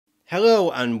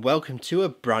Hello and welcome to a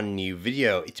brand new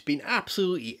video. It's been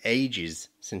absolutely ages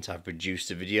since I've produced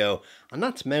a video, and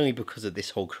that's mainly because of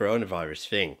this whole coronavirus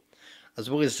thing. As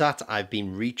well as that, I've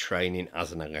been retraining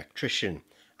as an electrician.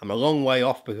 I'm a long way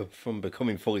off from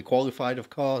becoming fully qualified, of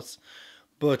course,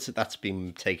 but that's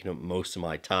been taking up most of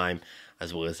my time.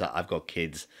 As well as that, I've got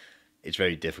kids. It's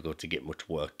very difficult to get much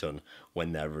work done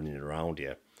when they're running around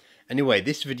here. Anyway,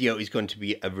 this video is going to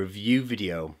be a review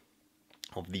video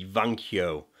of the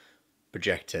Vankyo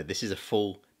projector. This is a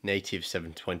full native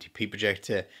 720p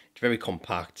projector. It's very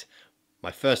compact.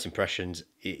 My first impressions,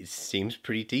 it seems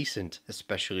pretty decent,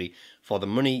 especially for the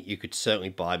money. You could certainly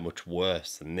buy much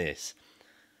worse than this.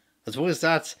 As well as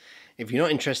that, if you're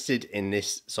not interested in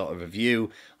this sort of review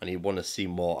and you want to see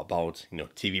more about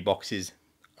TV boxes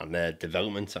and their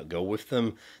developments that go with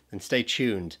them, then stay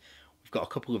tuned. We've got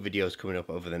a couple of videos coming up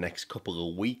over the next couple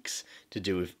of weeks to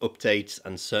do with updates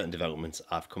and certain developments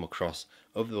I've come across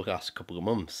over the last couple of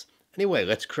months. Anyway,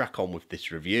 let's crack on with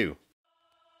this review.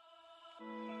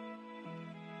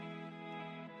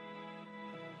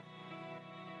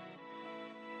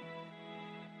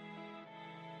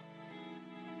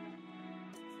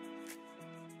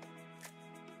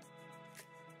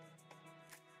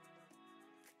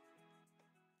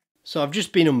 So I've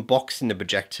just been unboxing the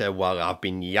projector while I've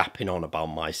been yapping on about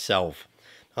myself.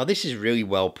 Now this is really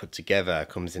well put together. It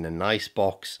comes in a nice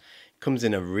box. It comes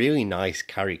in a really nice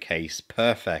carry case.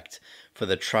 Perfect for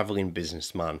the traveling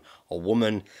businessman or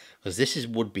woman, as this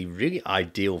would be really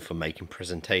ideal for making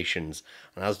presentations.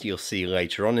 And as you'll see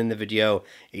later on in the video,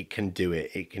 it can do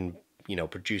it. It can,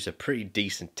 produce a pretty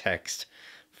decent text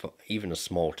for even a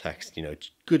small text.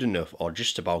 It's good enough or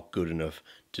just about good enough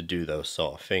to do those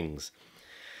sort of things.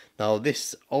 Now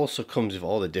this also comes with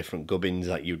all the different gubbins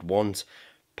that you'd want,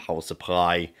 power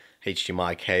supply,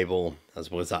 HDMI cable, as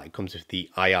well as that it comes with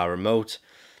the IR remote,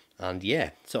 and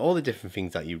yeah, so all the different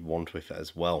things that you'd want with it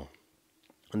as well.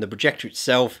 And the projector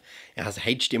itself, it has a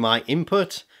HDMI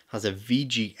input, has a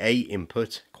VGA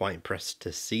input, quite impressed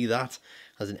to see that,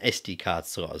 has an SD card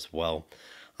slot as well.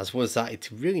 As well as that,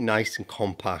 it's really nice and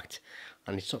compact,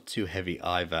 and it's not too heavy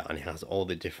either, and it has all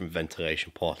the different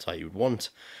ventilation ports that you would want.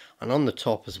 And on the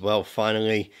top as well,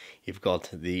 finally, you've got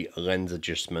the lens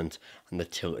adjustment and the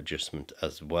tilt adjustment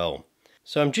as well.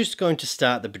 So I'm just going to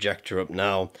start the projector up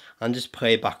now and just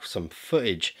play back some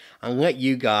footage and let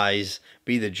you guys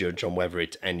be the judge on whether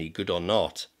it's any good or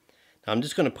not. Now I'm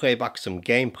just going to play back some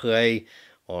gameplay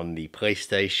on the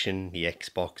PlayStation, the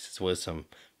Xbox, as well as some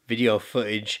video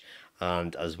footage.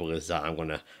 And as well as that, I'm going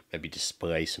to maybe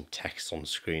display some text on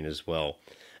screen as well,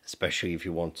 especially if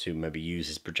you want to maybe use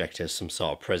this projector as some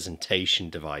sort of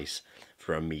presentation device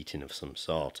for a meeting of some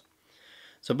sort.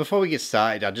 So before we get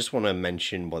started, I just want to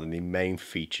mention one of the main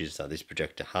features that this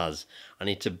projector has, and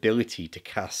its ability to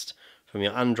cast from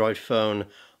your Android phone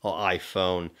or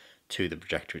iPhone to the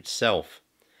projector itself.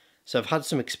 So I've had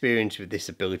some experience with this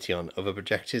ability on other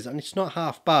projectors, and it's not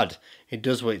half bad. It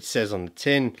does what it says on the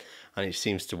tin, and it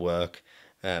seems to work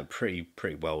pretty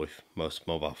well with most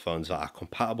mobile phones that are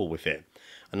compatible with it.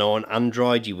 I know on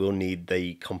Android you will need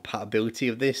the compatibility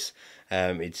of this.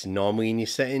 It's normally in your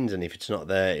settings, and if it's not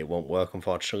there, it won't work,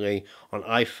 unfortunately. On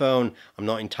iPhone, I'm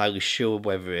not entirely sure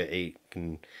whether it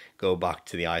can go back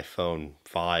to the iPhone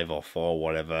 5 or 4 or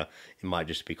whatever. It might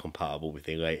just be compatible with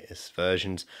the latest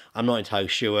versions. I'm not entirely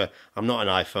sure. I'm not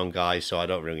an iPhone guy, so I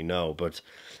don't really know. But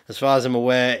as far as I'm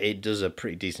aware, it does a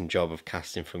pretty decent job of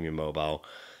casting from your mobile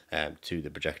to the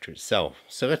projector itself.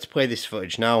 So let's play this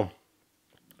footage now,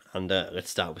 and let's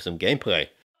start with some gameplay.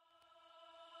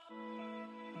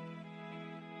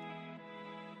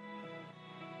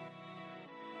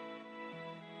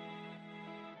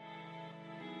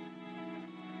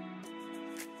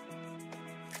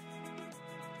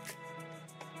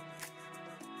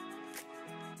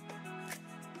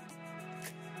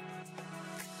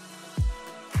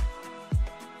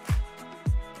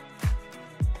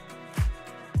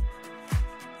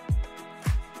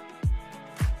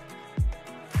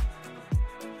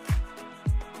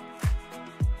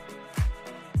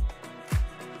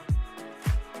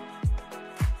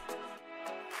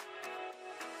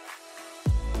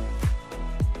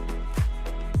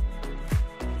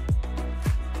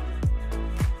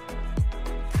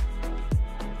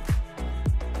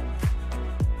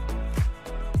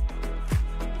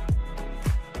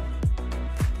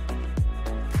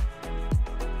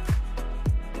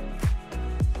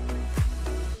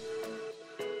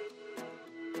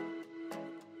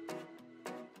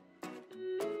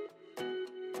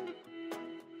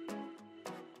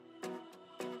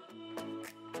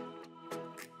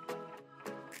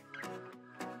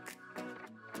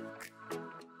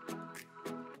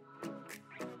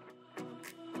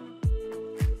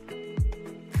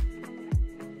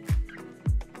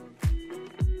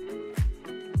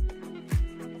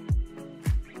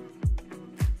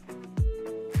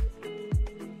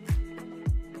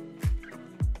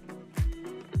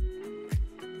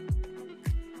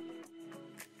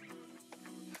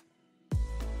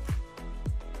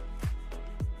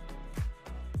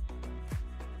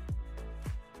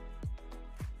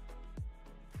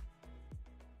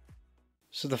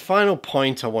 So the final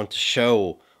point I want to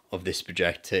show of this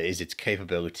projector is its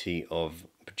capability of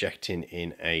projecting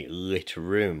in a lit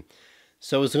room.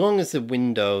 So as long as the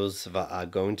windows that are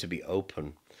going to be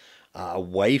open are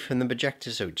away from the projector,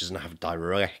 so it doesn't have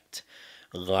direct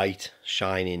light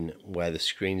shining where the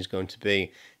screen is going to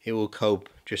be, it will cope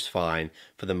just fine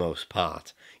for the most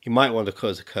part. You might want to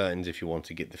close the curtains if you want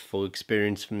to get the full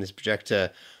experience from this projector,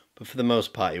 but for the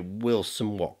most part it will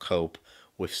somewhat cope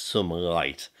with some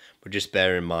light. But just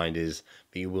bear in mind is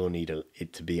that you will need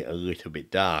it to be a little bit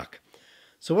dark.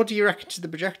 So what do you reckon to the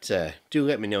projector? Do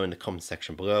let me know in the comment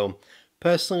section below.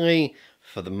 Personally,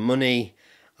 for the money,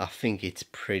 I think it's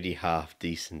pretty half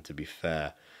decent, to be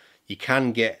fair. You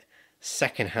can get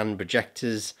second-hand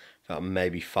projectors that are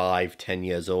maybe 5-10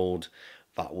 years old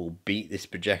that will beat this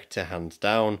projector hands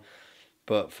down.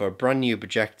 But for a brand new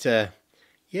projector,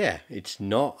 yeah, it's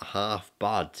not half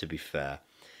bad, to be fair.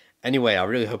 Anyway, I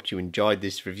really hope you enjoyed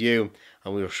this review,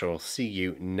 and we shall see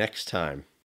you next time.